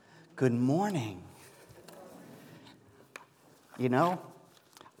Good morning. You know,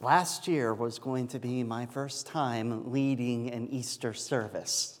 last year was going to be my first time leading an Easter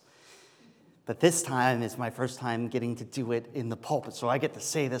service. But this time is my first time getting to do it in the pulpit, so I get to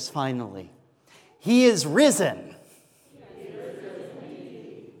say this finally. He is risen. He is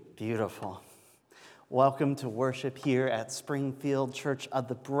risen. Beautiful. Welcome to worship here at Springfield Church of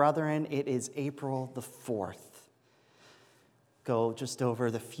the Brethren. It is April the 4th. Go just over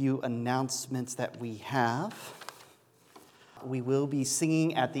the few announcements that we have. We will be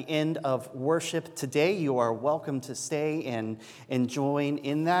singing at the end of worship today. You are welcome to stay and join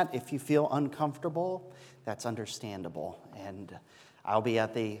in that. If you feel uncomfortable, that's understandable. And I'll be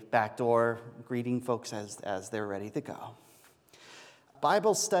at the back door greeting folks as they're ready to go.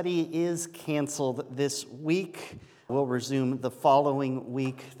 Bible study is canceled this week. We'll resume the following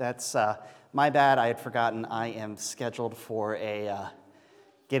week. That's my bad. I had forgotten I am scheduled for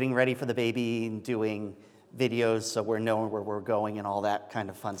getting ready for the baby and doing videos so we're knowing where we're going and all that kind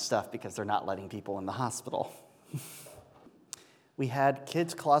of fun stuff because they're not letting people in the hospital. We had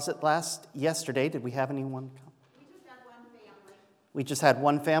Kids Closet yesterday. Did we have anyone come? We just had one family. We just had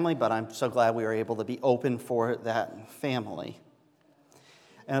one family, but I'm so glad we were able to be open for that family.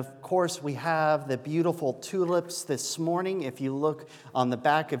 And of course, we have the beautiful tulips this morning. If you look on the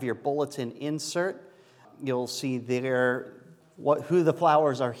back of your bulletin insert, you'll see there who the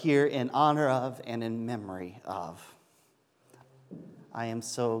flowers are here in honor of and in memory of. I am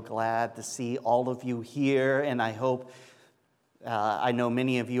so glad to see all of you here, and I hope, I know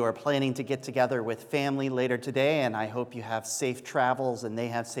many of you are planning to get together with family later today, and I hope you have safe travels and they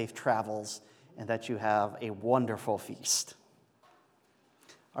have safe travels, and that you have a wonderful feast.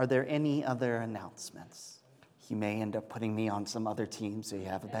 Are there any other announcements? You may end up putting me on some other team so you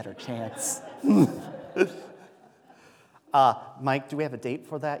have a better chance. Mike, do we have a date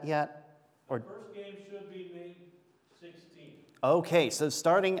for that yet? The first game should be May 16th. Okay, so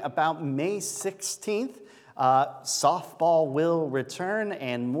starting about May 16th, softball will return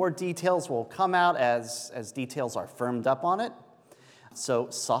and more details will come out as details are firmed up on it. So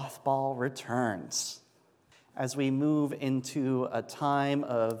softball returns. As we move into a time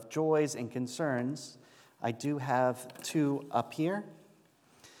of joys and concerns, I do have two up here,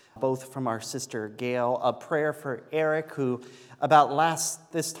 both from our sister Gail. A prayer for Eric, who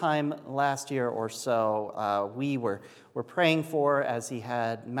this time last year or so, we were praying for as he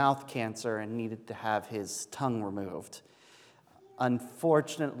had mouth cancer and needed to have his tongue removed.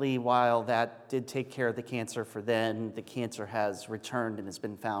 Unfortunately, while that did take care of the cancer for then, the cancer has returned and has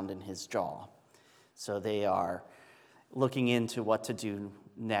been found in his jaw. So they are looking into what to do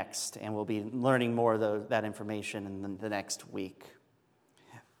next, and we'll be learning more of that information in the next week.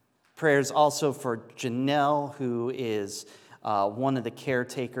 Prayers also for Janelle, who is one of the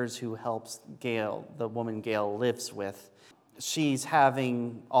caretakers who helps Gail, the woman Gail lives with. She's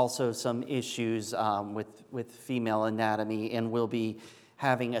having also some issues with female anatomy, and will be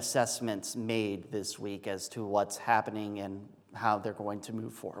having assessments made this week as to what's happening and how they're going to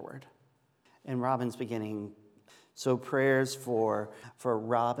move forward. And Robin's beginning, so prayers for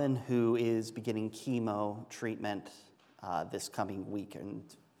Robin, who is beginning chemo treatment this coming week and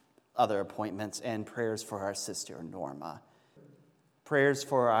other appointments, and prayers for our sister Norma. Prayers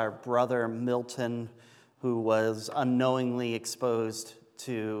for our brother Milton, who was unknowingly exposed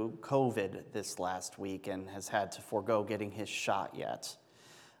to COVID this last week and has had to forego getting his shot yet.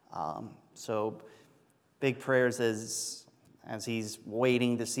 So big prayers as he's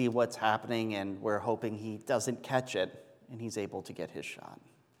waiting to see what's happening, and we're hoping he doesn't catch it and he's able to get his shot.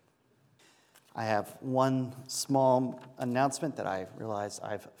 I have one small announcement that I realize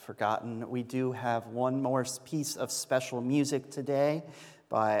I've forgotten. We do have one more piece of special music today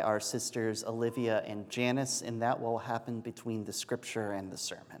by our sisters Olivia and Janice, and that will happen between the scripture and the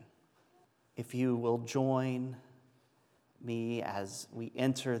sermon. If you will join me as we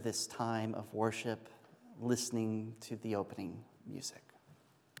enter this time of worship, listening to the opening music.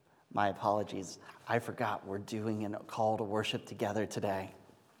 My apologies. I forgot we're doing a call to worship together today.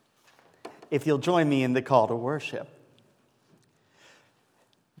 If you'll join me in the call to worship.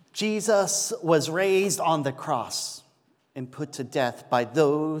 Jesus was raised on the cross and put to death by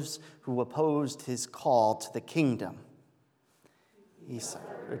those who opposed his call to the kingdom. He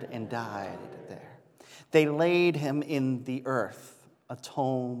suffered and died there. They laid him in the earth, a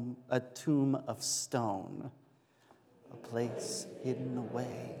tomb of stone, a place hidden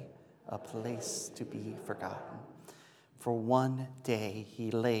away, a place to be forgotten. For one day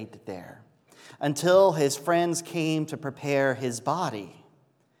he laid there, until his friends came to prepare his body.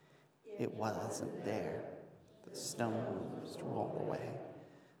 It wasn't there. The stones rolled away.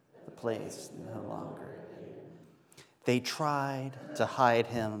 The place no longer hidden. They tried to hide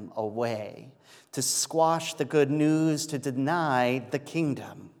him away, to squash the good news, to deny the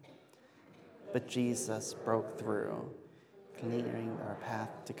kingdom. But Jesus broke through, clearing our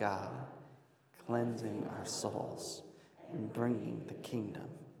path to God, cleansing our souls, and bringing the kingdom.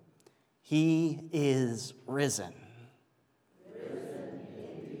 He is risen.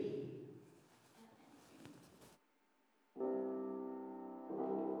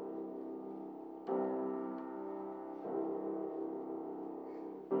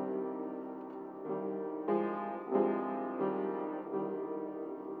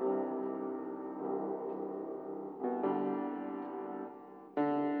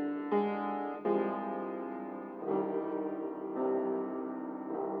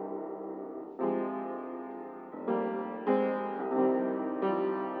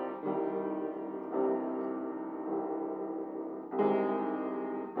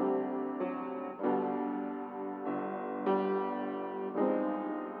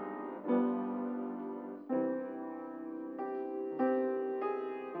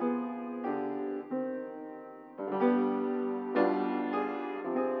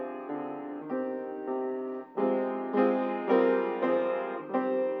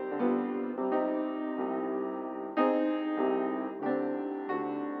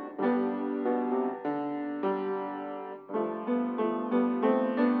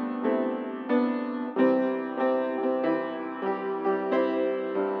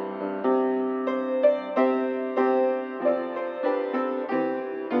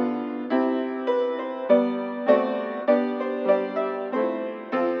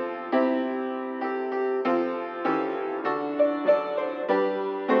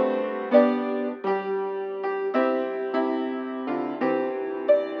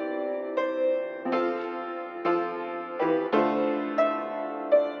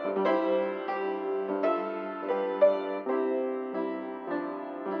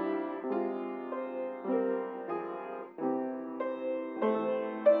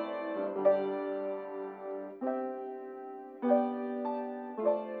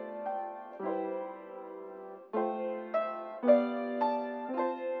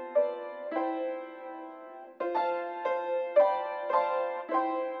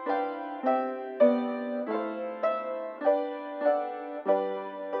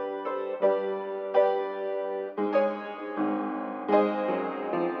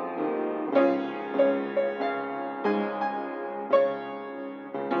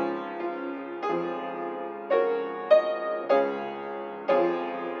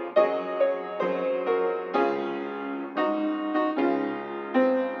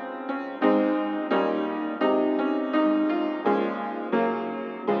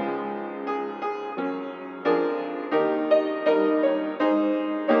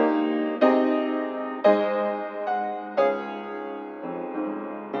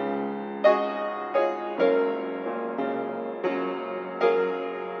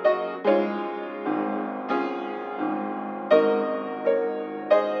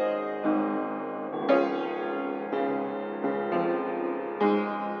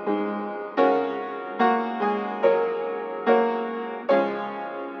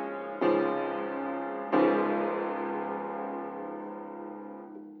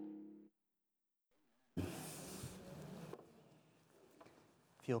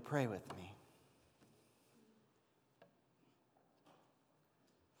 If you'll pray with me.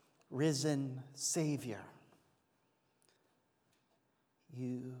 Risen Savior,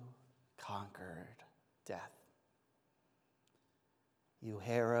 you conquered death. You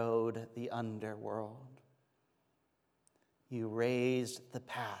harrowed the underworld. You raised the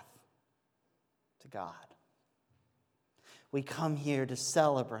path to God. We come here to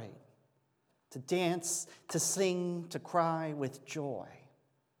celebrate, to dance, to sing, to cry with joy.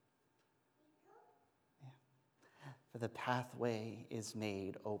 For the pathway is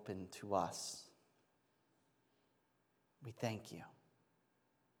made open to us. We thank you.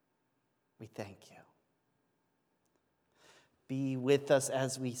 We thank you. Be with us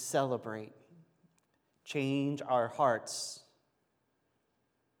as we celebrate. Change our hearts.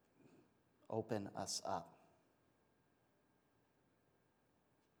 Open us up.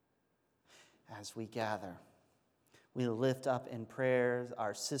 As we gather, we lift up in prayers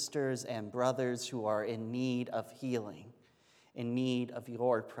our sisters and brothers who are in need of healing, in need of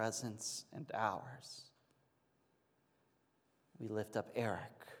your presence and ours. We lift up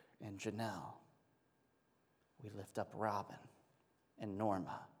Eric and Janelle. We lift up Robin and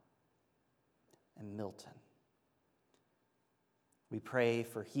Norma and Milton. We pray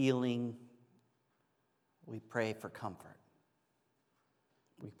for healing. We pray for comfort.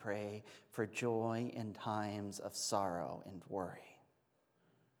 We pray for joy in times of sorrow and worry.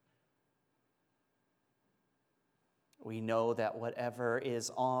 We know that whatever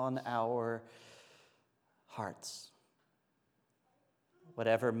is on our hearts,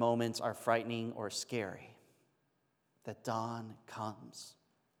 whatever moments are frightening or scary, that dawn comes,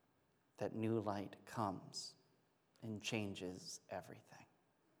 that new light comes and changes everything.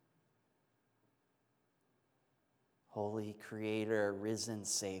 Holy Creator, risen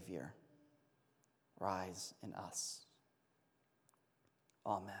Savior, rise in us.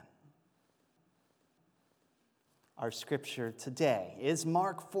 Amen. Our scripture today is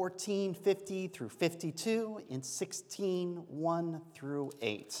Mark 14:50 through 52 and 16:1 through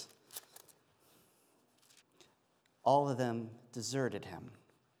 8. All of them deserted him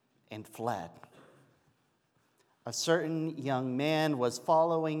and fled. A certain young man was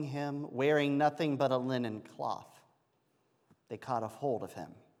following him, wearing nothing but a linen cloth. They caught a hold of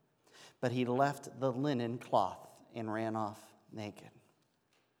him, but he left the linen cloth and ran off naked.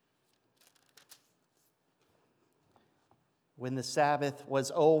 When the Sabbath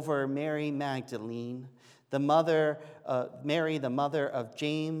was over, Mary Magdalene, Mary, the mother of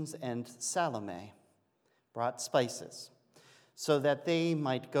James and Salome, brought spices so that they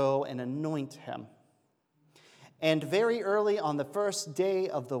might go and anoint him. And very early on the first day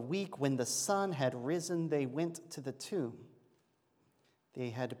of the week, when the sun had risen, they went to the tomb.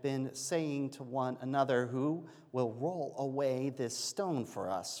 They had been saying to one another, "Who will roll away this stone for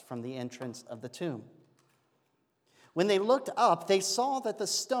us from the entrance of the tomb?" When they looked up, they saw that the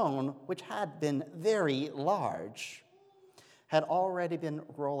stone, which had been very large, had already been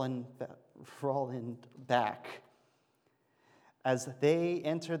rolling back. As they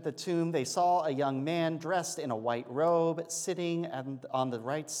entered the tomb, they saw a young man dressed in a white robe sitting on the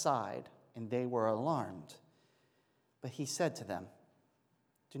right side, and they were alarmed. But he said to them,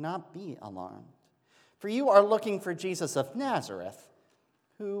 "Do not be alarmed, for you are looking for Jesus of Nazareth,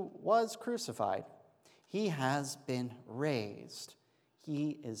 who was crucified. He has been raised.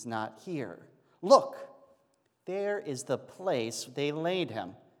 He is not here. Look, there is the place they laid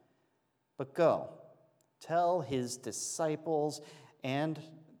him. But go, tell his disciples and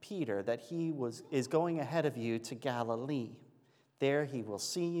Peter that he is going ahead of you to Galilee. There he will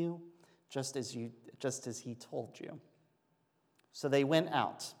see you, just as he told you." So they went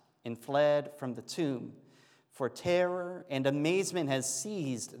out and fled from the tomb, for terror and amazement had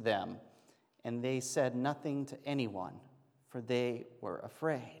seized them, and they said nothing to anyone, for they were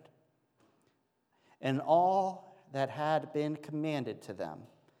afraid. And all that had been commanded to them,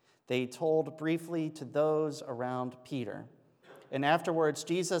 they told briefly to those around Peter. And afterwards,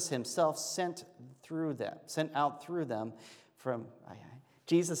 Jesus himself sent out through them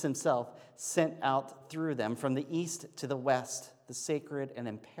from the east to the west the sacred and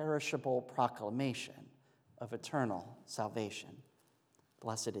imperishable proclamation of eternal salvation.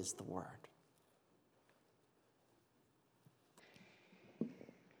 Blessed is the word.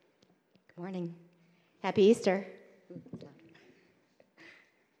 Good morning. Happy Easter.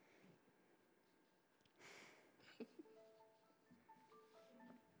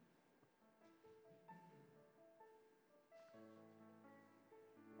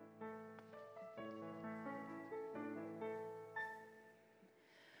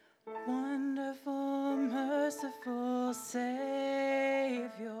 Wonderful, merciful Savior,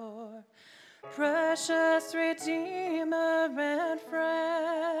 precious Redeemer and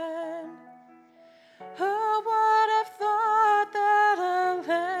friend, who would have thought that a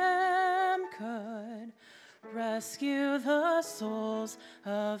lamb could rescue the souls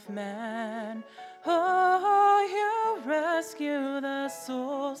of man? Oh, you rescue the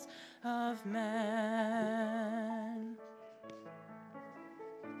souls of man.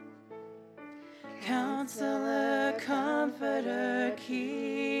 Counselor, Comforter,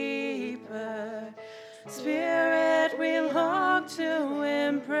 Keeper, Spirit we long to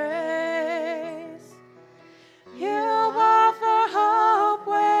embrace. You offer hope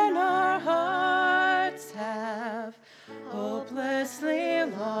when our hearts have hopelessly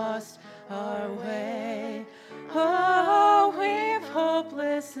lost our way. Oh, we've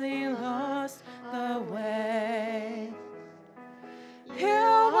hopelessly lost the way. You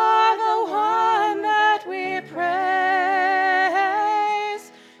are the one that we praise.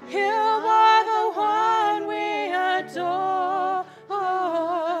 You are the one we adore.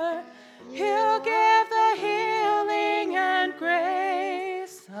 You give the healing and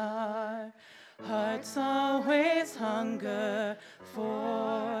grace our hearts always hunger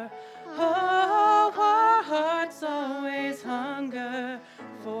for. Oh, our hearts always hunger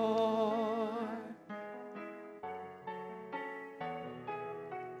for.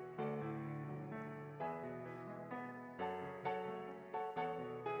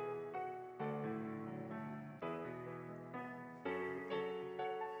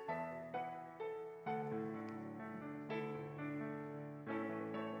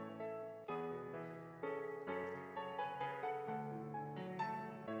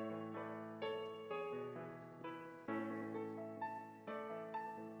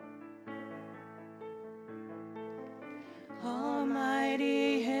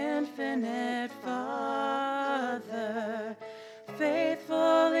 infinite Father,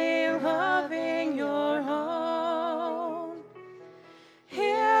 faithfully loving your own.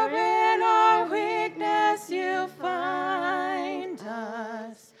 Here in our weakness you find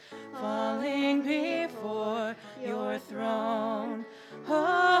us, falling before your throne.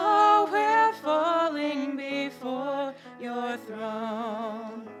 Oh, we're falling before your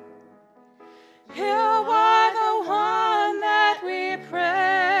throne. You are the one that we praise.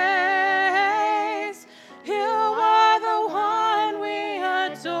 You are the one we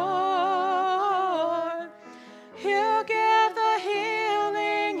adore. You give the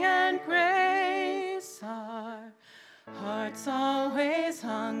healing and grace our hearts always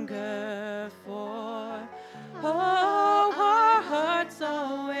hunger for. Oh, our hearts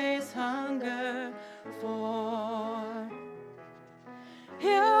always hunger for. You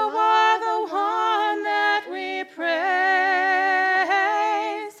are the one that we praise.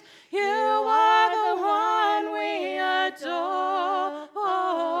 You are the one we adore.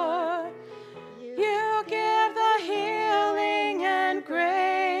 You give the healing and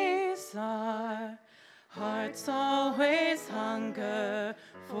grace our hearts always hunger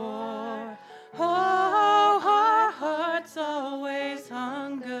for. Oh, our hearts always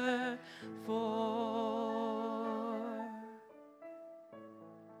hunger for.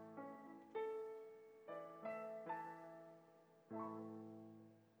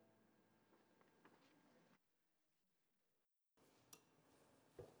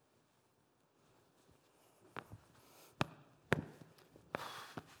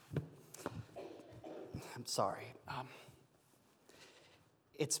 I'm sorry.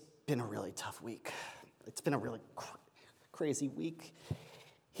 It's been a really tough week. It's been a really crazy week.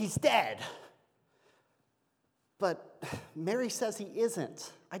 He's dead. But Mary says he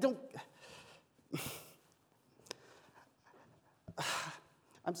isn't.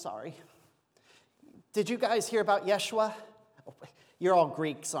 I'm sorry. Did you guys hear about Yeshua? Oh, you're all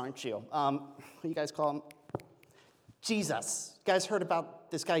Greeks, aren't you? What do you guys call him? Jesus. You guys heard about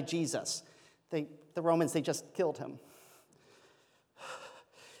this guy, Jesus? The Romans, they just killed him.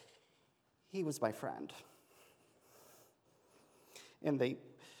 He was my friend. And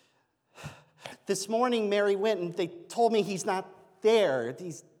this morning, Mary went and they told me he's not there.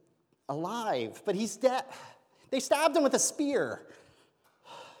 He's alive, but he's dead. They stabbed him with a spear.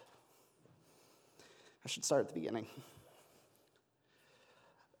 I should start at the beginning.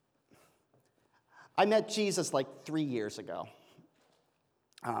 I met Jesus like 3 years ago.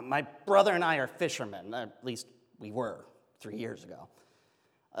 My brother and I are fishermen. At least we were 3 years ago.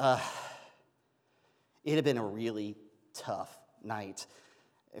 It had been a really tough night.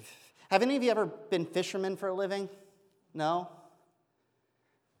 Have any of you ever been fishermen for a living? No?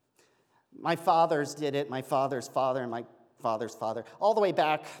 My fathers did it, my father's father, and my father's father. All the way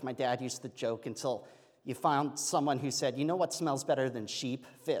back, my dad used to joke until you found someone who said, you know what smells better than sheep?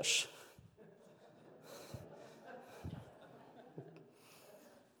 Fish.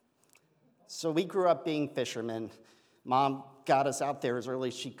 So we grew up being fishermen. Mom got us out there as early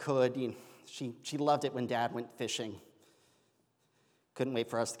as she could. She loved it when Dad went fishing. Couldn't wait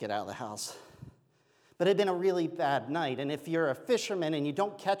for us to get out of the house. But it had been a really bad night. And if you're a fisherman and you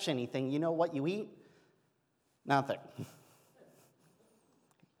don't catch anything, you know what you eat? Nothing.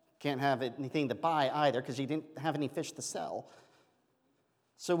 Can't have anything to buy either because you didn't have any fish to sell.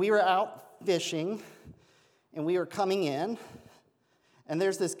 So we were out fishing, and we were coming in, and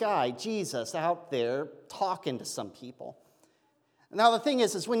there's this guy, Jesus, out there talking to some people. Now, the thing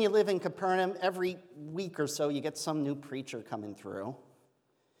is when you live in Capernaum, every week or so you get some new preacher coming through.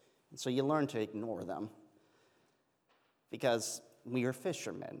 And so you learn to ignore them because we are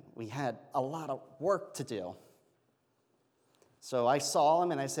fishermen. We had a lot of work to do. So I saw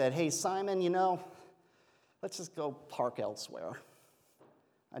him and I said, hey, Simon, let's just go park elsewhere.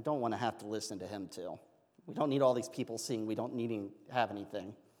 I don't want to have to listen to him too. We don't need all these people seeing we don't need to have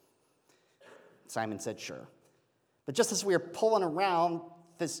anything. Simon said, sure. But just as we were pulling around,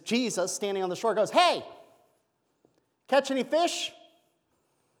 this Jesus standing on the shore goes, hey, catch any fish?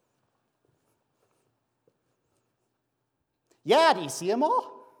 Yeah, do you see them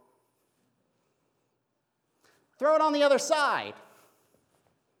all? Throw it on the other side.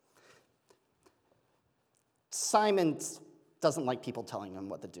 Simon doesn't like people telling him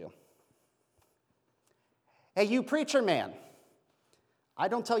what to do. Hey, you preacher man, I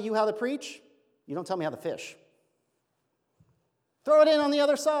don't tell you how to preach, you don't tell me how to fish. Throw it in on the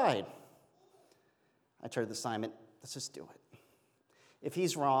other side. I turned to Simon, let's just do it. If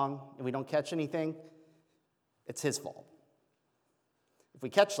he's wrong and we don't catch anything, it's his fault. If we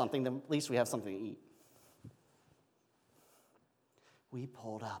catch something, then at least we have something to eat. We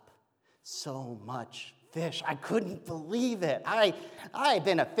pulled up. so much fish. I couldn't believe it. I've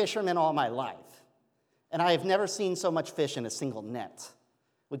been a fisherman all my life, and I have never seen so much fish in a single net.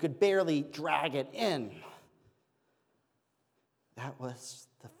 We could barely drag it in. That was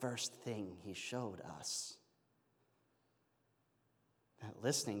the first thing he showed us. That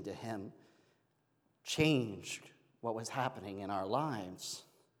listening to him changed what was happening in our lives.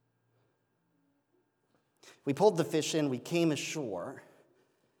 We pulled the fish in, we came ashore,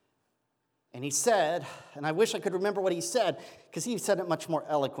 and he said, and I wish I could remember what he said, because he said it much more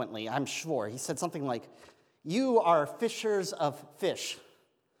eloquently, I'm sure. He said something like, "You are fishers of fish."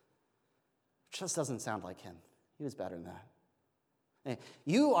 Which just doesn't sound like him. He was better than that.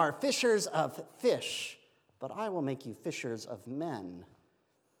 "You are fishers of fish, but I will make you fishers of men."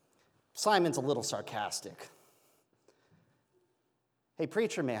 Simon's a little sarcastic. "Hey,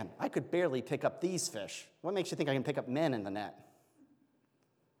 preacher man, I could barely pick up these fish. What makes you think I can pick up men in the net?"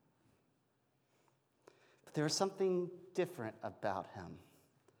 But there was something different about him.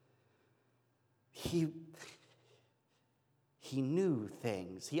 He knew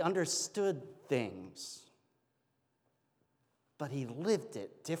things. He understood things. But he lived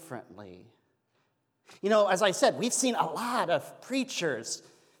it differently. As I said, we've seen a lot of preachers.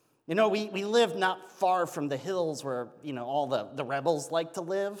 We live not far from the hills where, all the rebels like to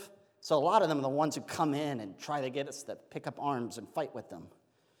live. So a lot of them are the ones who come in and try to get us to pick up arms and fight with them.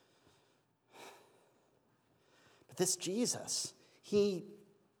 But this Jesus, he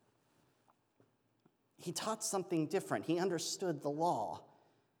taught something different. He understood the law.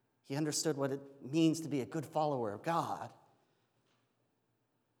 He understood what it means to be a good follower of God.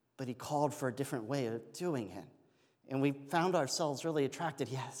 But he called for a different way of doing it. And we found ourselves really attracted.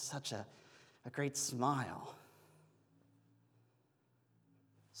 He has such a great smile.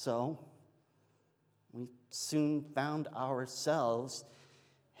 So we soon found ourselves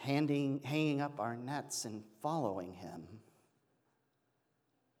hanging up our nets and following him.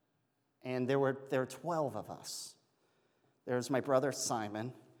 And there were 12 of us. There's my brother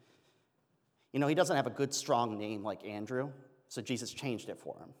Simon. He doesn't have a good, strong name like Andrew, so Jesus changed it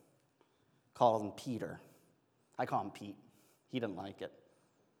for him. Called him Peter. I call him Pete. He didn't like it.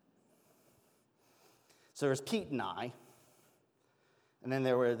 So there's Pete and I. And then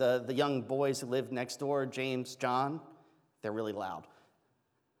there were the young boys who lived next door, James, John. They're really loud.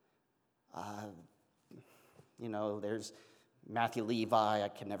 There's Matthew, Levi. I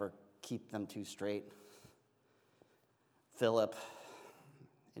can never keep them two straight. Philip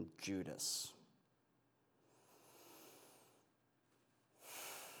and Judas.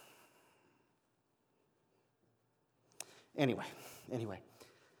 Anyway,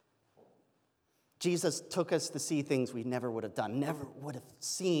 Jesus took us to see things we never would have done, never would have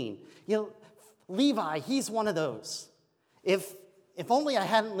seen. Levi, he's one of those. If only I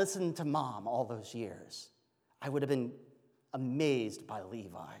hadn't listened to Mom all those years, I would have been amazed by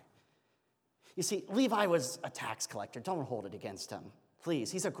Levi. You see, Levi was a tax collector. Don't hold it against him.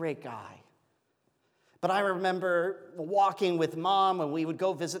 Please, he's a great guy. But I remember walking with Mom when we would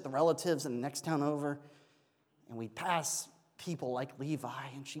go visit the relatives in the next town over, and we'd pass people like Levi,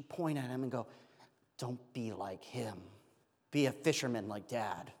 and she'd point at him and go, "Don't be like him. Be a fisherman like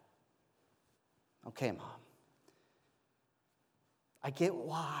Dad." Okay, Mom. I get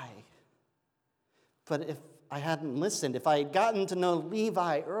why. But if I hadn't listened, if I had gotten to know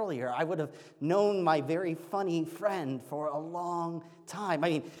Levi earlier, I would have known my very funny friend for a long time.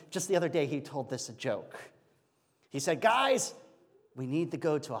 Just the other day he told this a joke. He said, "Guys, we need to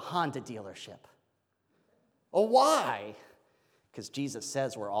go to a Honda dealership." "Oh, why?" "Because Jesus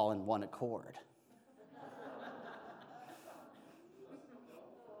says we're all in one accord."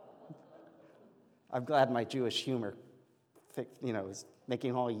 I'm glad my Jewish humor, is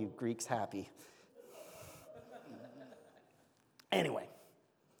making all you Greeks happy. Anyway,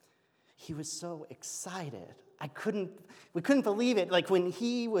 he was so excited. We couldn't believe it. Like when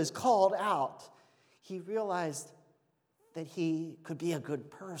he was called out, he realized that he could be a good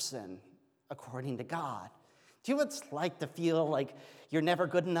person according to God. Do you know what it's like to feel like you're never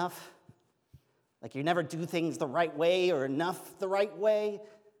good enough? Like you never do things the right way or enough the right way?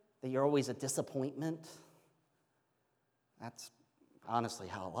 That you're always a disappointment? That's honestly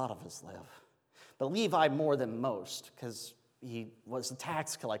how a lot of us live. But Levi more than most, because he was a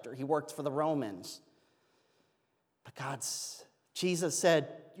tax collector. He worked for the Romans. But Jesus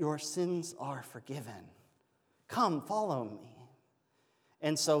said, "Your sins are forgiven. Come, follow me."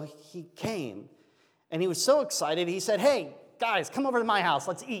 And so he came. And he was so excited, he said, "Hey, guys, come over to my house.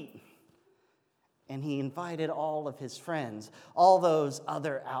 Let's eat." And he invited all of his friends, all those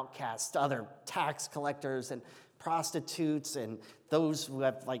other outcasts, other tax collectors and prostitutes and those who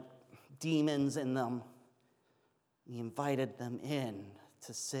have demons in them. He invited them in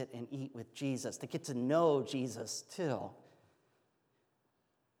to sit and eat with Jesus, to get to know Jesus too.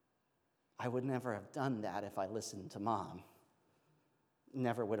 I would never have done that if I listened to Mom.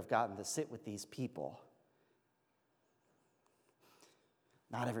 Never would have gotten to sit with these people.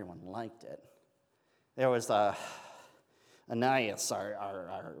 Not everyone liked it. There was Ananias,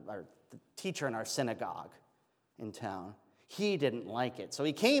 our the teacher in our synagogue in town. He didn't like it. So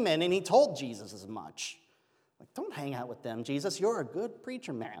he came in and he told Jesus as much. Like, don't hang out with them, Jesus. You're a good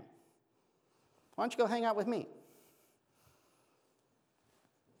preacher, man. Why don't you go hang out with me?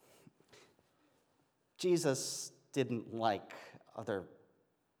 Jesus didn't like other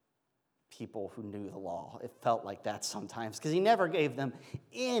people who knew the law. It felt like that sometimes because he never gave them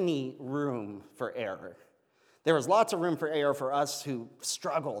any room for error. There was lots of room for error for us who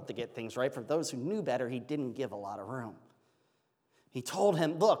struggled to get things right. For those who knew better, he didn't give a lot of room. He told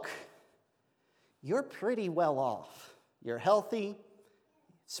him, look, you're pretty well off. You're healthy,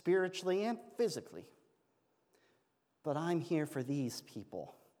 spiritually and physically. But I'm here for these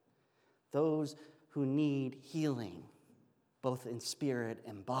people, those who need healing, both in spirit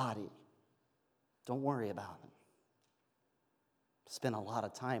and body. Don't worry about them. Spent a lot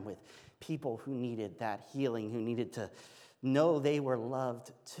of time with people who needed that healing, who needed to know they were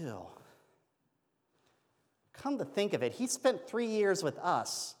loved too. Come to think of it, he spent 3 years with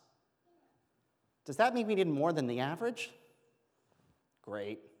us. Does that mean we did more than the average?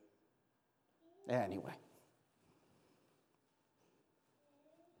 Great. Anyway.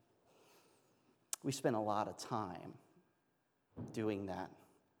 We spent a lot of time doing that,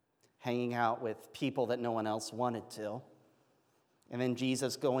 hanging out with people that no one else wanted to. And then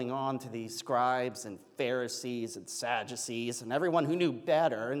Jesus going on to these scribes and Pharisees and Sadducees and everyone who knew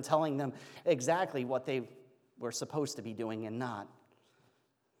better and telling them exactly what they were supposed to be doing and not.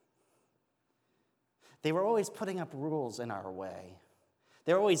 They were always putting up rules in our way.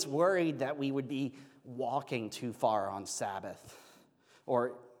 They were always worried that we would be walking too far on Sabbath.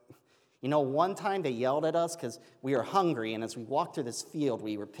 Or, one time they yelled at us because we were hungry, and as we walked through this field,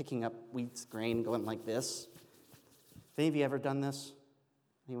 we were picking up wheat grain going like this. Have any of you ever done this?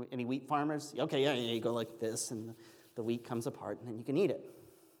 Any wheat farmers? Okay, yeah, you go like this, and the wheat comes apart, and then you can eat it.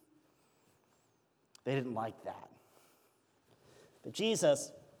 They didn't like that. But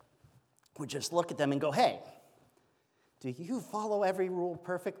Jesus would just look at them and go, hey, do you follow every rule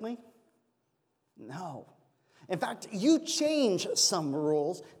perfectly? No. In fact, you change some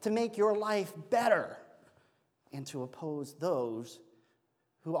rules to make your life better and to oppose those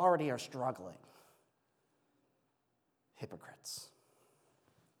who already are struggling. Hypocrites.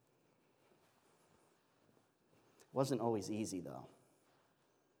 It wasn't always easy, though.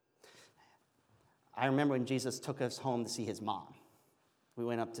 I remember when Jesus took us home to see his mom. We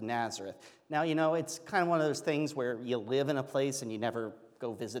went up to Nazareth. Now, it's kind of one of those things where you live in a place and you never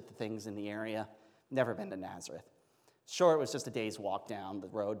go visit the things in the area. Never been to Nazareth. Sure, it was just a day's walk down the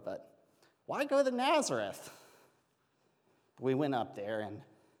road, but why go to Nazareth? We went up there and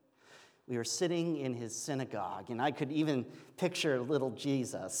we were sitting in his synagogue, and I could even picture little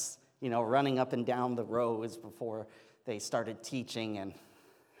Jesus, running up and down the rows before they started teaching, and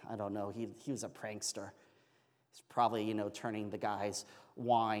I don't know, he was a prankster. He's probably, turning the guy's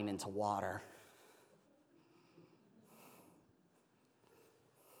wine into water.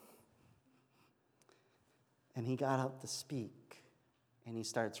 And he got up to speak, and he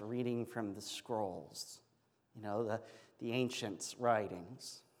starts reading from the scrolls, the ancient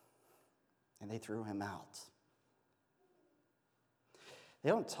writings, and they threw him out. They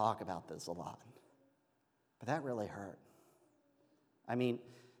don't talk about this a lot, but that really hurt. I mean,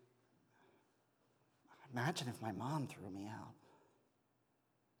 imagine if my mom threw me out.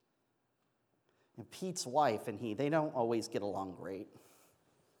 And Pete's wife and they don't always get along great.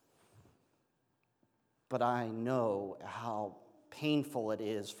 But I know how painful it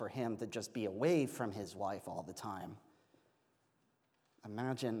is for him to just be away from his wife all the time.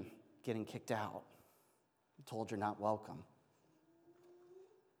 Imagine getting kicked out, told you're not welcome.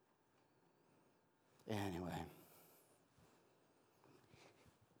 Anyway,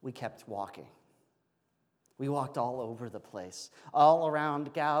 we kept walking. We walked all over the place, all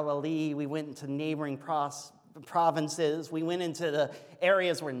around Galilee. We went into neighboring provinces. We went into the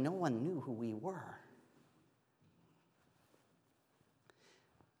areas where no one knew who we were.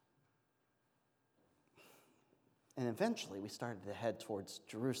 And eventually, we started to head towards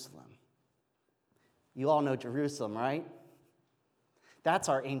Jerusalem. You all know Jerusalem, right? That's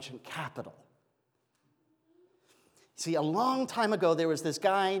our ancient capital. See, a long time ago, there was this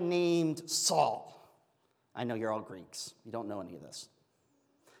guy named Saul. I know you're all Greeks. You don't know any of this.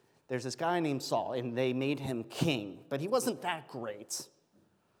 there's this guy named Saul, and they made him king, but he wasn't that great.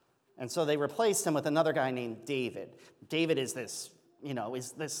 And so they replaced him with another guy named David. David is this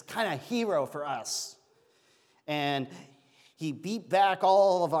kind of hero for us. And he beat back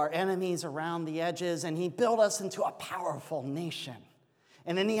all of our enemies around the edges, and he built us into a powerful nation.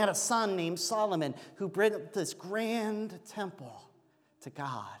 And then he had a son named Solomon who built this grand temple to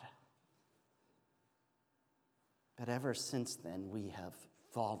God. But ever since then, we have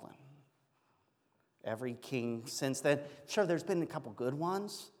fallen. Every king since then, sure, there's been a couple good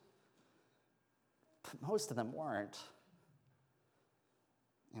ones, but most of them weren't.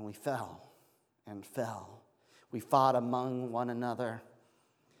 And we fell and fell. We fought among one another.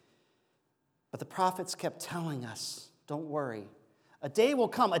 But the prophets kept telling us, don't worry. A day will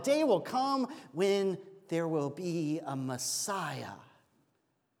come when there will be a Messiah.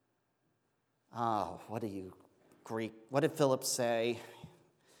 Oh, what did Philip say?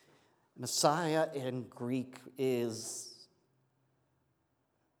 Messiah in Greek is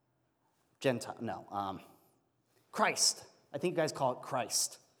Christ. I think you guys call it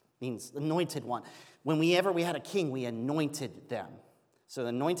Christ. Means anointed one. When we had a king, we anointed them. So the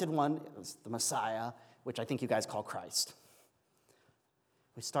anointed one is the Messiah, which I think you guys call Christ.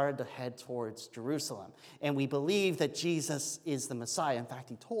 We started to head towards Jerusalem, and we believe that Jesus is the Messiah. In fact,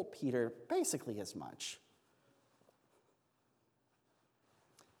 he told Peter basically as much.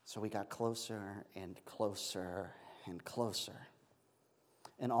 So we got closer and closer and closer.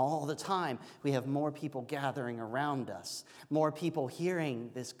 And all the time, we have more people gathering around us, more people hearing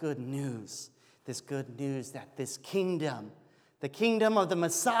this good news that this kingdom, the kingdom of the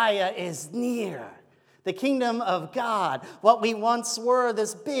Messiah is near. The kingdom of God, what we once were,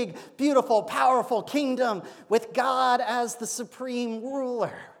 this big, beautiful, powerful kingdom with God as the supreme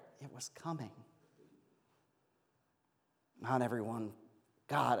ruler. It was coming. Not everyone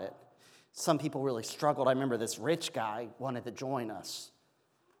got it. Some people really struggled. I remember this rich guy wanted to join us.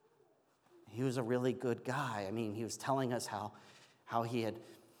 He was a really good guy. I mean, he was telling us how he had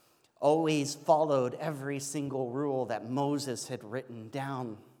always followed every single rule that Moses had written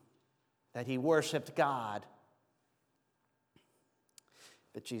down, that he worshiped God.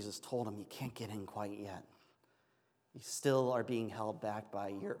 But Jesus told him, you can't get in quite yet. You still are being held back by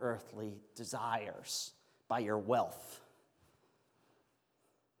your earthly desires, by your wealth.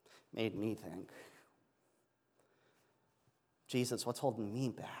 Made me think, Jesus, what's holding me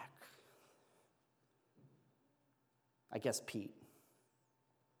back? I guess Pete.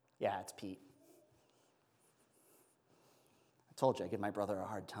 Yeah, it's Pete. I told you I give my brother a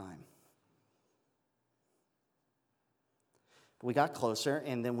hard time. But we got closer,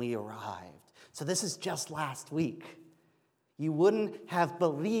 and then we arrived. So this is just last week. You wouldn't have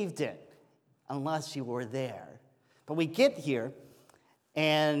believed it unless you were there. But we get here,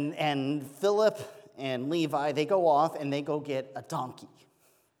 and Philip and Levi, they go off, and they go get a donkey.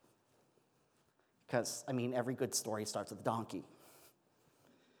 Because, every good story starts with a donkey.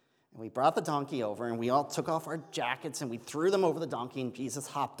 And we brought the donkey over, and we all took off our jackets, and we threw them over the donkey, and Jesus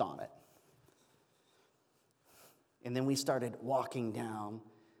hopped on it. And then we started walking down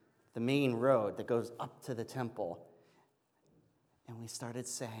the main road that goes up to the temple. And we started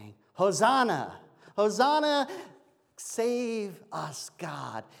saying, Hosanna! Hosanna! Save us,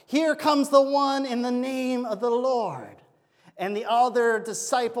 God. Here comes the one in the name of the Lord. And the other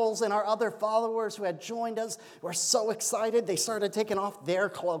disciples and our other followers who had joined us were so excited, they started taking off their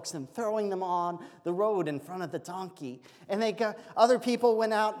cloaks and throwing them on the road in front of the donkey. And other people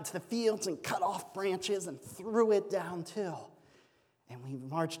went out into the fields and cut off branches and threw it down too. And we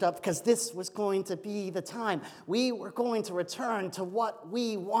marched up because this was going to be the time. We were going to return to what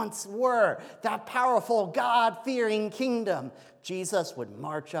we once were, that powerful, God-fearing kingdom. Jesus would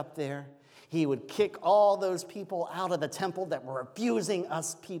march up there. He would kick all those people out of the temple that were abusing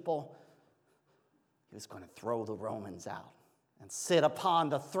us people. He was going to throw the Romans out and sit upon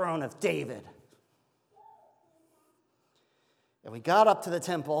the throne of David. And we got up to the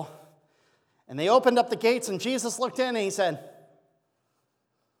temple, and they opened up the gates, and Jesus looked in, and he said,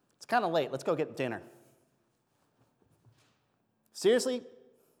 it's kind of late. Let's go get dinner. Seriously?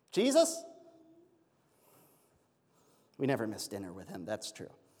 Jesus? We never missed dinner with him. That's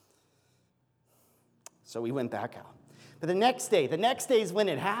true. So we went back out. But the next day is when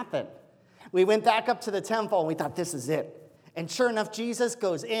it happened. We went back up to the temple, and we thought, this is it. And sure enough, Jesus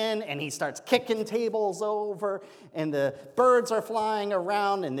goes in, and he starts kicking tables over, and the birds are flying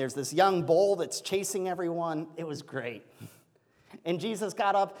around, and there's this young bull that's chasing everyone. It was great. And Jesus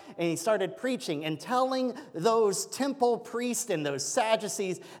got up, and he started preaching and telling those temple priests and those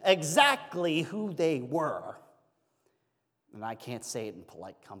Sadducees exactly who they were. And I can't say it in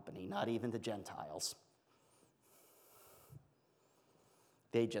polite company, not even the Gentiles.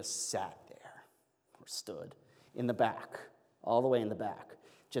 They just sat there, or stood, in the back, all the way in the back,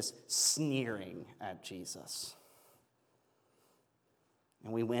 just sneering at Jesus.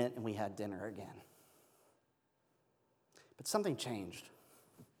 And we went and we had dinner again. But something changed.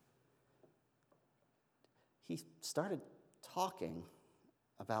 He started talking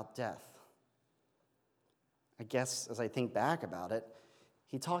about death. I guess as I think back about it,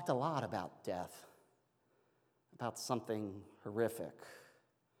 he talked a lot about death, about something horrific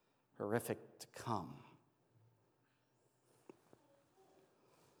to come.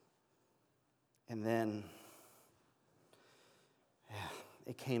 And then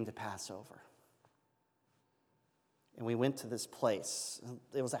it came to Passover. And we went to this place.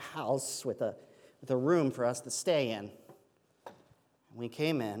 It was a house with a room for us to stay in. And we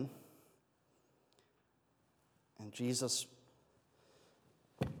came in, and Jesus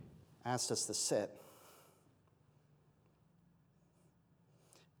asked us to sit.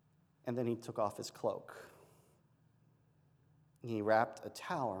 And then he took off his cloak. And he wrapped a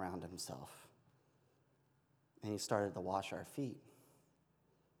towel around himself. And he started to wash our feet.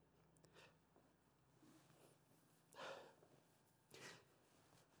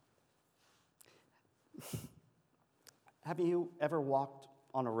 Have you ever walked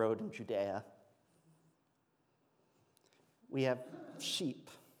on a road in Judea? We have sheep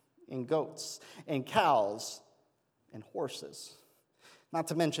and goats and cows and horses, not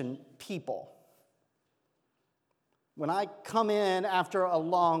to mention people. When I come in after a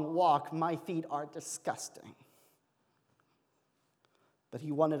long walk, my feet are disgusting. But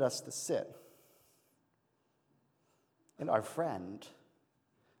he wanted us to sit. And our friend,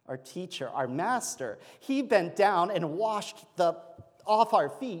 our teacher, our master, he bent down and washed off our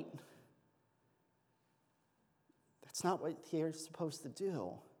feet. That's not what you're supposed to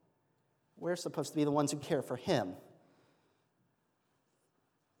do. We're supposed to be the ones who care for him.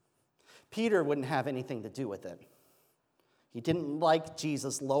 Peter wouldn't have anything to do with it. He didn't like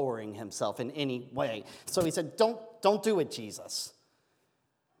Jesus lowering himself in any way. So he said, don't do it, Jesus.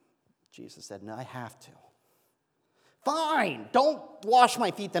 Jesus said, no, I have to. Fine, don't wash my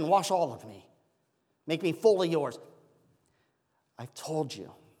feet, then wash all of me. Make me fully yours. I've told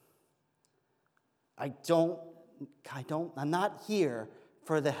you. I'm not here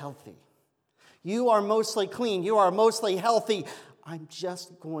for the healthy. You are mostly clean. You are mostly healthy. I'm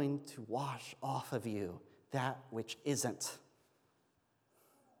just going to wash off of you that which isn't.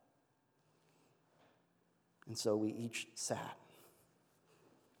 And so we each sat,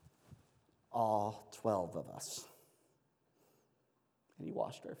 all 12 of us, and he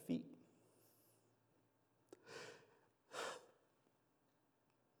washed our feet.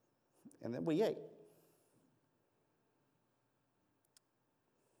 And then we ate.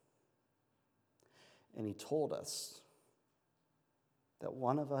 And he told us that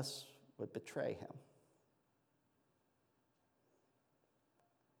one of us would betray him.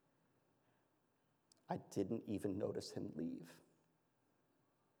 I didn't even notice him leave.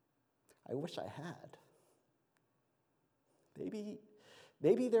 I wish I had.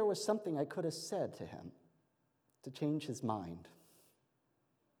 Maybe there was something I could have said to him to change his mind,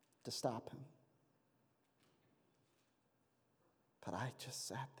 to stop him. But I just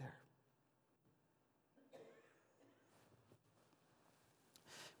sat there.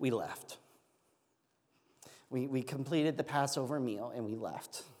 We left. We completed the Passover meal and we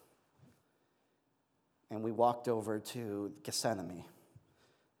left. And we walked over to Gethsemane,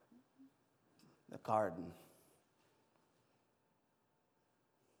 the garden.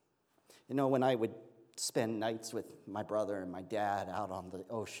 You know, when I would spend nights with my brother and my dad out on the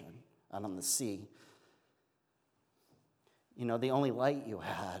ocean, out on the sea, you know, the only light you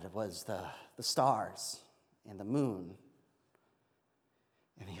had was the stars and the moon.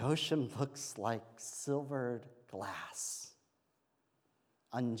 And the ocean looks like silvered glass,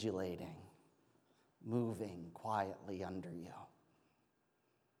 undulating, moving quietly under you.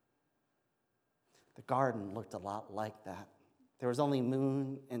 The garden looked a lot like that. There was only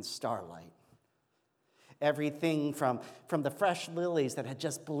moon and starlight. Everything from the fresh lilies that had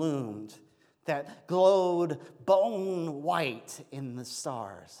just bloomed, that glowed bone white in the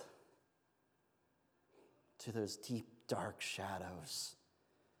stars, to those deep, dark shadows,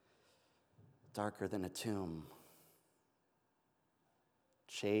 darker than a tomb,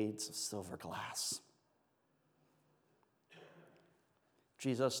 shades of silver glass.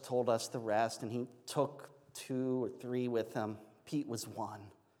 Jesus told us to rest, and he took 2 or 3 with him. Pete was one.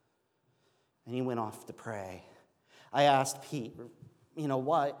 And he went off to pray. I asked Pete, you know,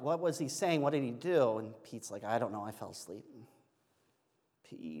 what was he saying? What did he do? And Pete's like, I don't know, I fell asleep.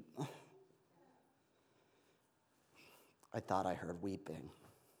 Pete. I thought I heard weeping.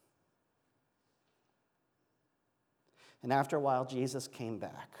 And after a while, Jesus came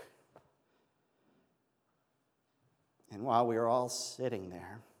back. And while we were all sitting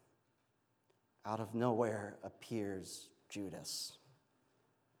there, out of nowhere appears Judas.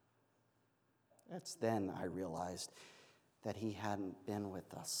 It's then I realized that he hadn't been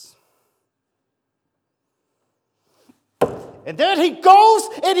with us. And then he goes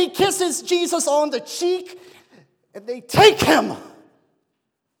and he kisses Jesus on the cheek, and they take him.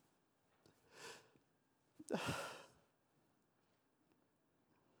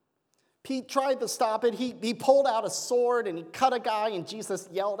 Pete tried to stop it. He pulled out a sword and he cut a guy, and Jesus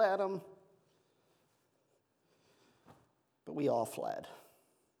yelled at him. But we all fled.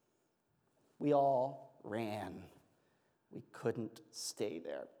 We all ran. We couldn't stay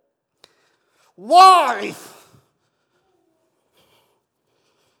there. Why?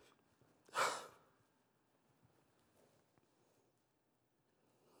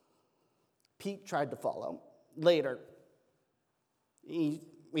 Pete tried to follow. Later, we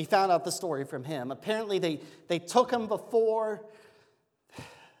found out the story from him. Apparently, they took him before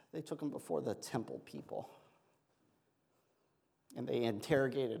the temple people. And they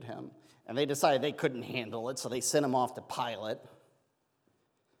interrogated him. And they decided they couldn't handle it, so they sent him off to Pilate.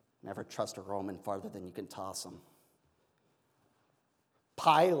 Never trust a Roman farther than you can toss him.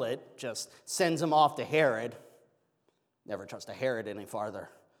 Pilate just sends him off to Herod. Never trust a Herod any farther.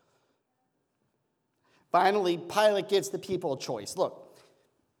 Finally, Pilate gives the people a choice. Look,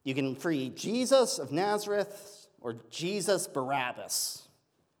 you can free Jesus of Nazareth or Jesus Barabbas.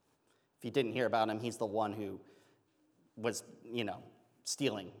 If you didn't hear about him, he's the one who was,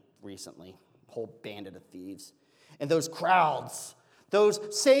 stealing recently. A whole bandit of thieves. And those crowds, those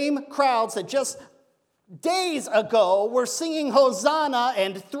same crowds that just days ago were singing Hosanna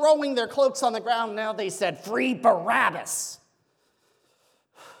and throwing their cloaks on the ground, now they said, free Barabbas.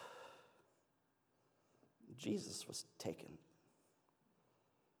 Jesus was taken.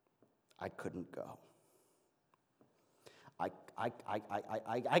 I couldn't go. I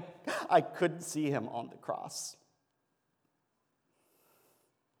couldn't see him on the cross.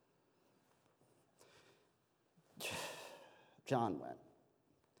 John went.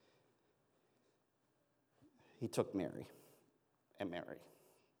 He took Mary and Mary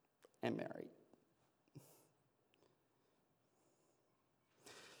and Mary.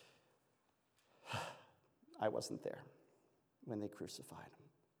 I wasn't there when they crucified him.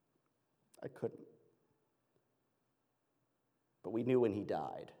 I couldn't. But we knew when he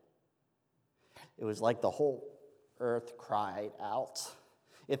died. It was like the whole earth cried out.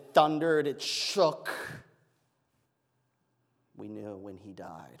 It thundered, it shook. We knew when he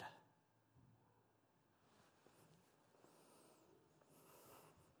died.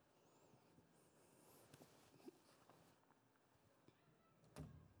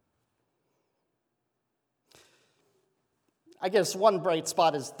 I guess one bright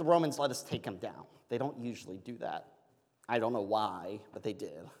spot is the Romans let us take him down. They don't usually do that. I don't know why, but they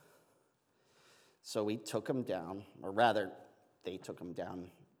did. So we took him down, or rather, they took him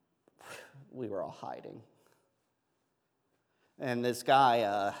down. We were all hiding. And this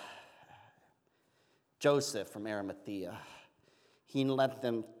guy, Joseph from Arimathea, he let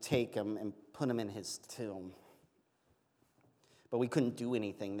them take him and put him in his tomb. But we couldn't do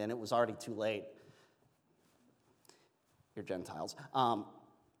anything then. It was already too late. You're Gentiles.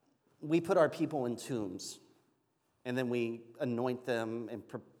 We put our people in tombs, and then we anoint them and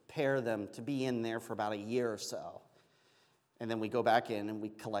prepare them to be in there for about a year or so. And then we go back in and we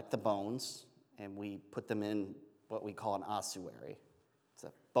collect the bones, and we put them in what we call an ossuary. It's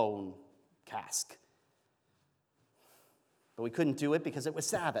a bone cask. But we couldn't do it because it was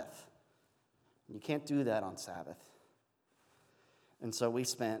Sabbath. You can't do that on Sabbath. And so we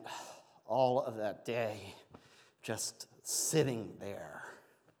spent all of that day just sitting there,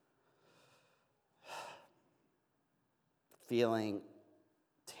 feeling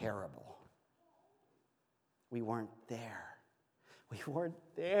terrible. We weren't there. We weren't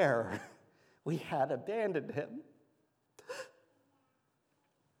there. We had abandoned him.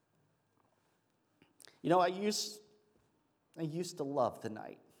 I used to love the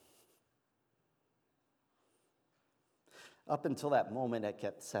night. Up until that moment at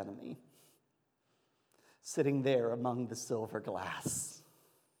Gethsemane, sitting there among the silver glass.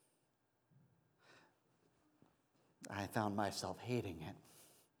 I found myself hating it.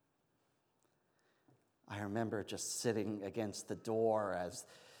 I remember just sitting against the door as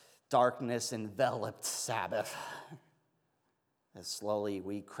darkness enveloped Sabbath, as slowly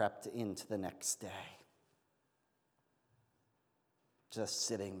we crept into the next day. just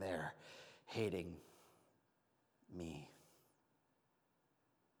sitting there hating me.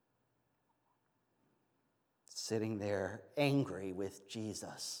 Sitting there angry with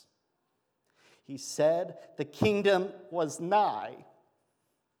Jesus. He said the kingdom was nigh.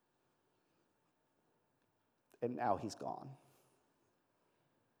 And now he's gone.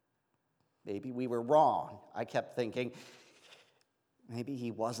 Maybe we were wrong. I kept thinking, maybe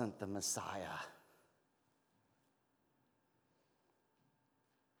he wasn't the Messiah.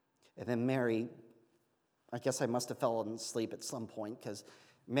 And then Mary, I guess I must have fallen asleep at some point because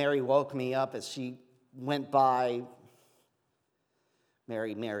Mary woke me up as she went by.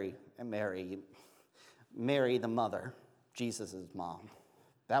 Mary, the mother, Jesus' mom.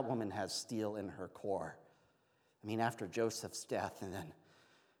 That woman has steel in her core. I mean, after Joseph's death and then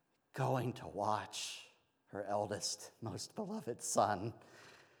going to watch her eldest, most beloved son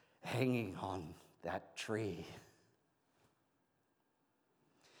hanging on that tree.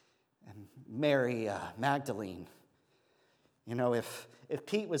 And Mary Magdalene, you know, if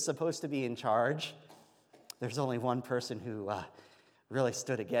Pete was supposed to be in charge, there's only one person who really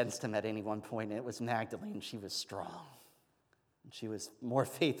stood against him at any one point, and it was Magdalene. She was strong. And she was more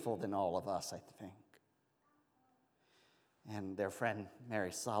faithful than all of us, I think. And their friend,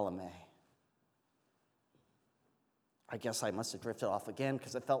 Mary Salome. I guess I must have drifted off again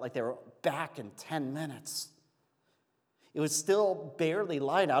because it felt like they were back in 10 minutes. It was still barely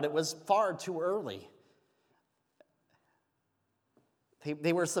light out. It was far too early.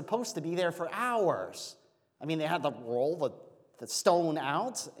 They were supposed to be there for hours. I mean, they had to roll the stone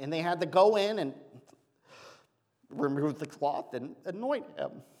out, and they had to go in and remove the cloth and anoint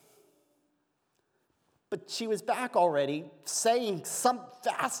him. But she was back already saying some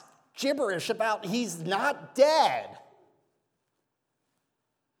fast gibberish about he's not dead.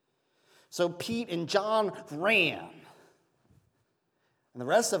 So Pete and John ran. And the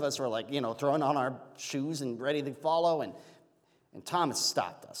rest of us were like, throwing on our shoes and ready to follow. And Thomas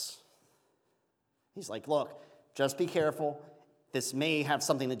stopped us. He's like, look, just be careful. This may have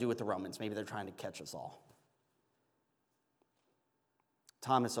something to do with the Romans. Maybe they're trying to catch us all.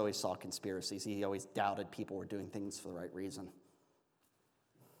 Thomas always saw conspiracies. He always doubted people were doing things for the right reason.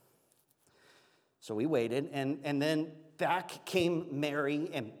 So we waited, and then back came Mary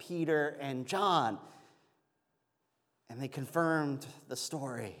and Peter and John. And they confirmed the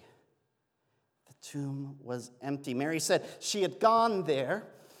story. The tomb was empty. Mary said she had gone there,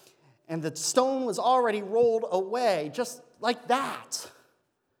 and the stone was already rolled away, just like that.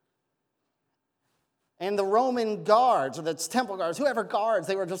 And the Roman guards, or the temple guards, whoever guards,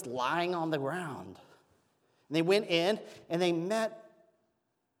 they were just lying on the ground. And they went in, and they met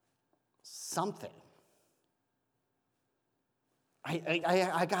something.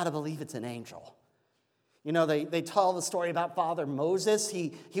 I got to believe it's an angel. They tell the story about Father Moses.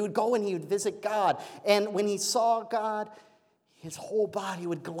 He would go and he would visit God. And when he saw God, his whole body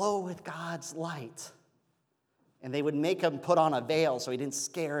would glow with God's light. And they would make him put on a veil so he didn't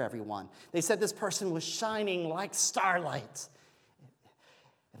scare everyone. They said this person was shining like starlight.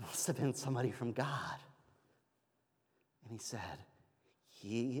 It must have been somebody from God. And he said,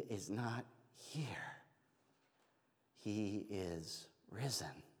 he is not here. He is risen.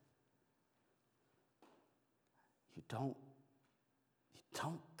 You don't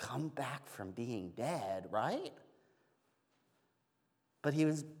come back from being dead, right? But he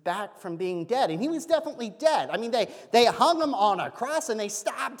was back from being dead, and he was definitely dead. I mean, they hung him on a cross and they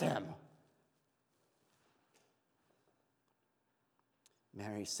stabbed him.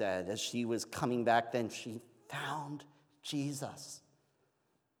 Mary said as she was coming back then, she found Jesus.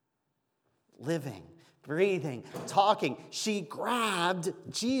 Living, breathing, talking. She grabbed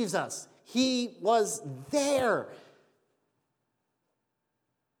Jesus. He was there.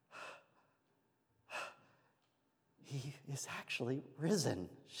 He is actually risen,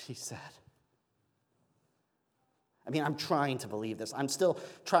 she said. I mean, I'm trying to believe this. I'm still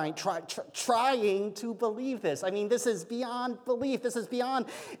trying to believe this. I mean, this is beyond belief. This is beyond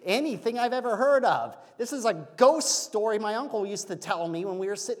anything I've ever heard of. This is a ghost story my uncle used to tell me when we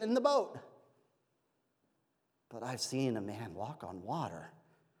were sitting in the boat. But I've seen a man walk on water.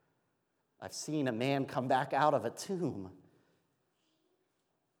 I've seen a man come back out of a tomb.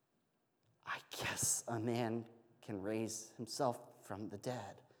 I guess a man can raise himself from the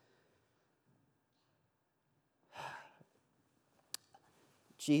dead.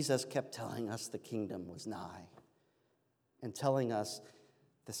 Jesus kept telling us the kingdom was nigh and telling us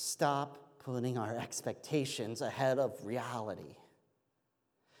to stop putting our expectations ahead of reality.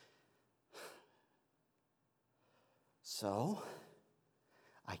 So,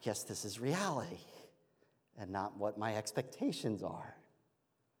 I guess this is reality and not what my expectations are.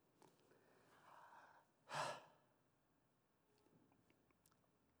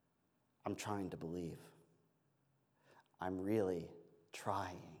 I'm trying to believe. I'm really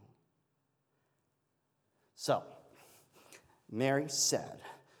trying. So, Mary said,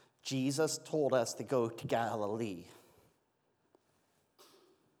 Jesus told us to go to Galilee.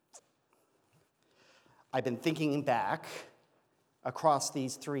 I've been thinking back across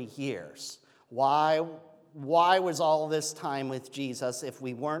these 3 years. Why was all this time with Jesus if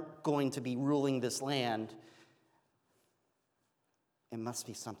we weren't going to be ruling this land? It must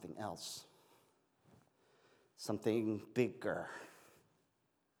be something else. Something bigger.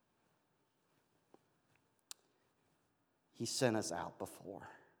 He sent us out before.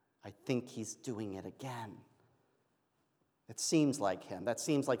 I think he's doing it again. It seems like him. That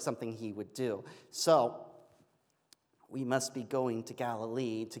seems like something he would do. So, we must be going to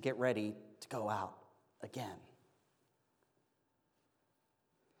Galilee to get ready to go out again.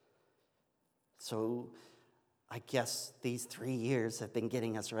 So, I guess these 3 years have been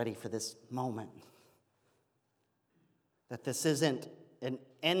getting us ready for this moment. That this isn't an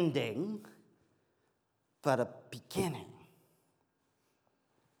ending, but a beginning.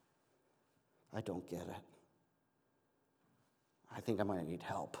 I don't get it. I think I might need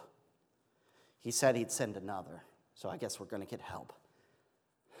help. He said he'd send another, so I guess we're going to get help.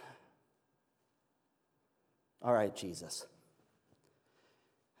 All right, Jesus.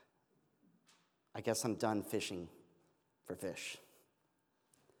 I guess I'm done fishing for fish.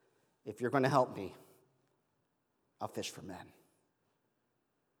 If you're going to help me, I'll fish for men.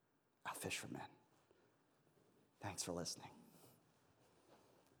 I'll fish for men. Thanks for listening.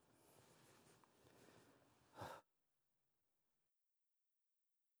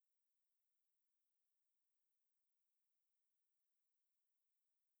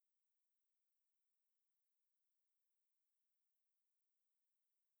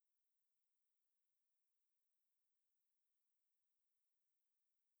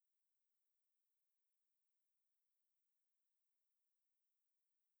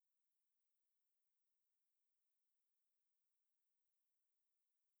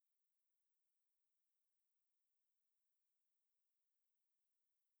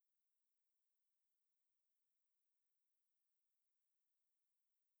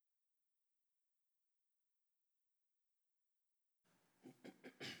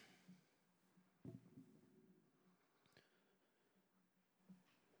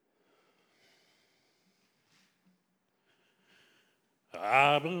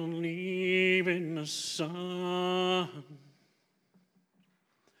 I believe in the Son.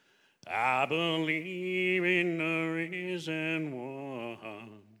 I believe in the risen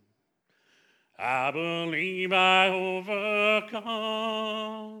one. I believe I overcome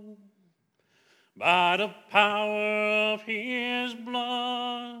by the power of his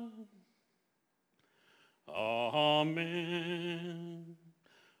blood. Amen.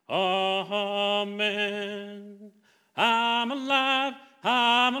 Amen.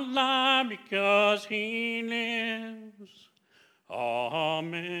 I'm alive because he lives.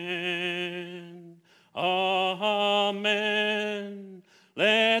 Amen. Amen.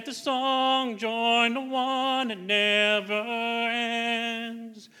 Let the song join the one that never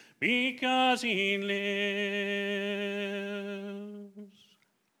ends, because he lives.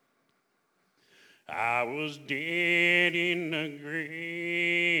 I was dead in the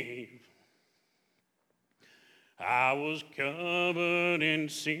grave. I was covered in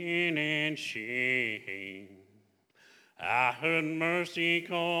sin and shame. I heard mercy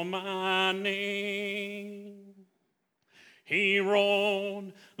call my name. He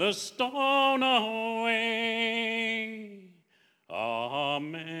rolled the stone away.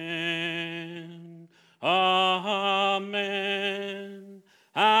 Amen. Amen.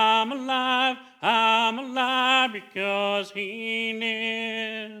 I'm alive because he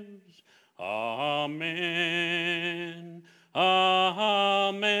lives. Amen.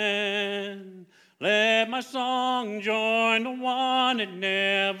 Amen. Let my song join the one that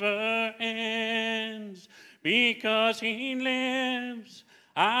never ends. Because he lives,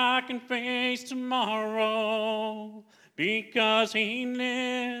 I can face tomorrow. Because he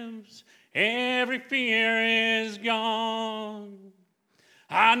lives, every fear is gone.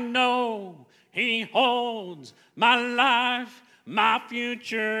 I know he holds my life, my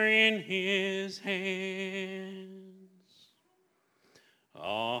future in his hands.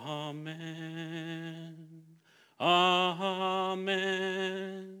 Amen. Amen.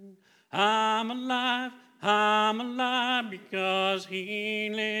 I'm alive because he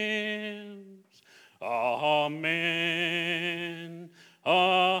lives. Amen.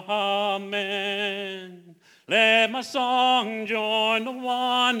 Amen. Let my song join the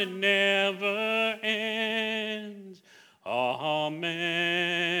one that never ends. Amen.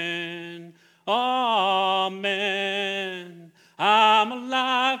 Amen. I'm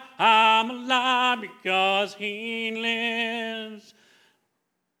alive because he lives.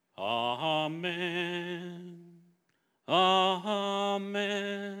 Amen. Amen.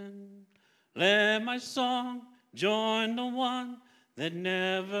 Let my song join the one that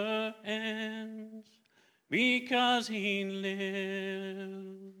never ends, because he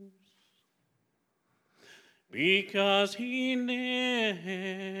lives. Because he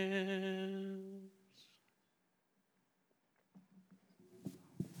lives.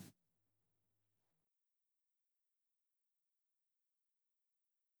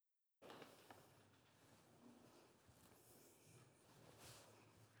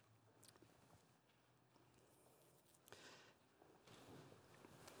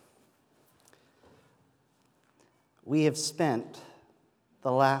 We have spent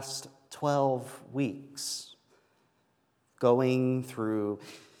the last 12 weeks going through,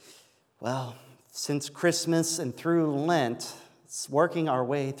 since Christmas and through Lent, working our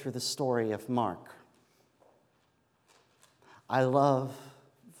way through the story of Mark. I love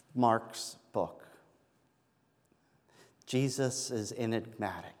Mark's book. Jesus is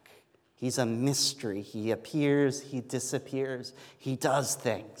enigmatic. He's a mystery. He appears, he disappears, he does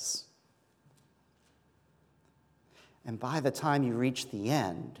things. And by the time you reach the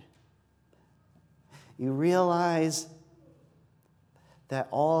end, you realize that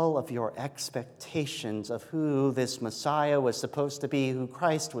all of your expectations of who this Messiah was supposed to be, who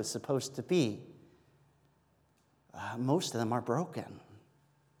Christ was supposed to be, most of them are broken.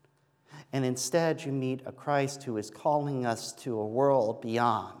 And instead, you meet a Christ who is calling us to a world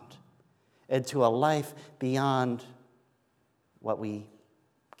beyond, and to a life beyond what we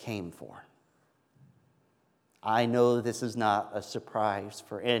came for. I know this is not a surprise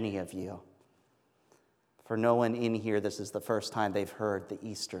for any of you. For no one in here, this is the first time they've heard the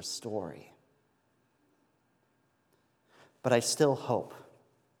Easter story. But I still hope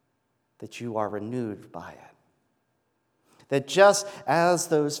that you are renewed by it. That just as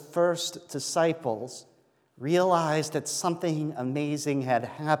those first disciples realized that something amazing had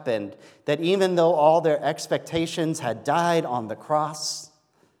happened, that even though all their expectations had died on the cross,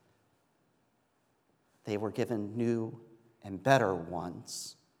 they were given new and better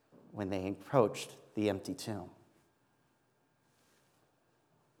ones when they approached the empty tomb.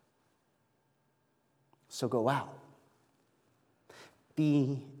 So go out.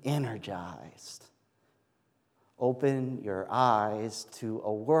 Be energized. Open your eyes to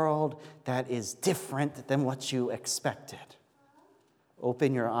a world that is different than what you expected.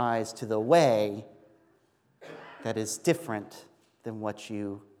 Open your eyes to the way that is different than what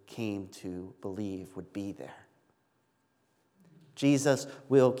you came to believe would be there. Jesus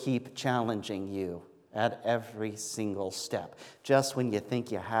will keep challenging you at every single step. Just when you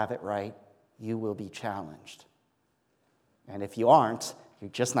think you have it right, you will be challenged. And if you aren't, you're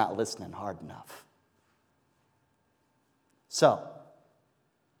just not listening hard enough. So,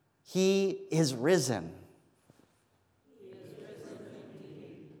 he is risen.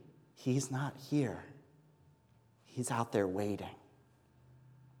 He's not here. He's out there waiting.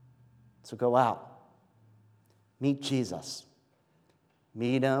 So go out. Meet Jesus.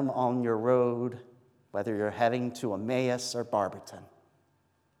 Meet him on your road, whether you're heading to Emmaus or Barberton.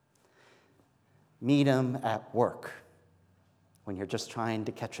 Meet him at work when you're just trying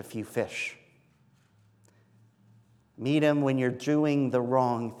to catch a few fish. Meet him when you're doing the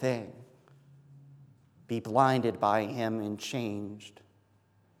wrong thing. Be blinded by him and changed.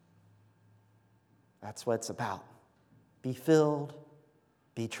 That's what it's about. Be filled,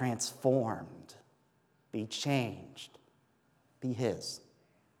 be transformed, be changed, be his.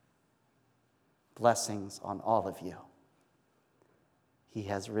 Blessings on all of you. He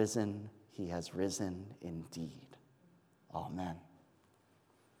has risen indeed. Amen.